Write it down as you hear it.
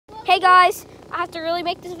Hey guys, I have to really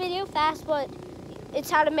make this video fast, but it's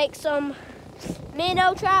how to make some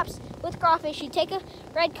minnow traps with crawfish. You take a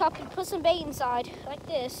red cup and put some bait inside, like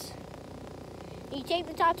this. You tape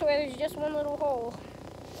the top to where there's just one little hole.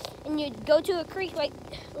 And you go to a creek, like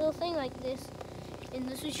little thing like this, and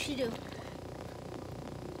this is what you do.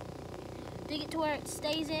 Dig it to where it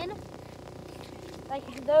stays in,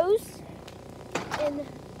 like those, and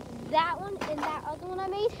that one, and that other one I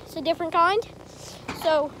made. It's a different kind.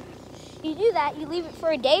 So you do that, you leave it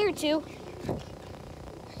for a day or two,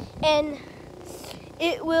 and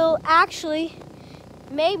it will actually,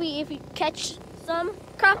 maybe if you catch some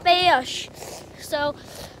crawfish. So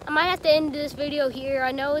I might have to end this video here.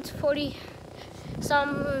 I know it's 40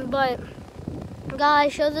 something, but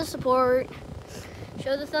guys, show the support,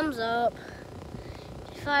 show the thumbs up.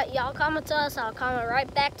 If y'all comment to us, I'll comment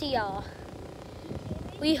right back to y'all.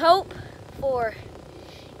 We hope for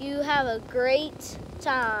you have a great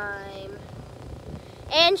time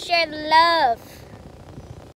and share the love.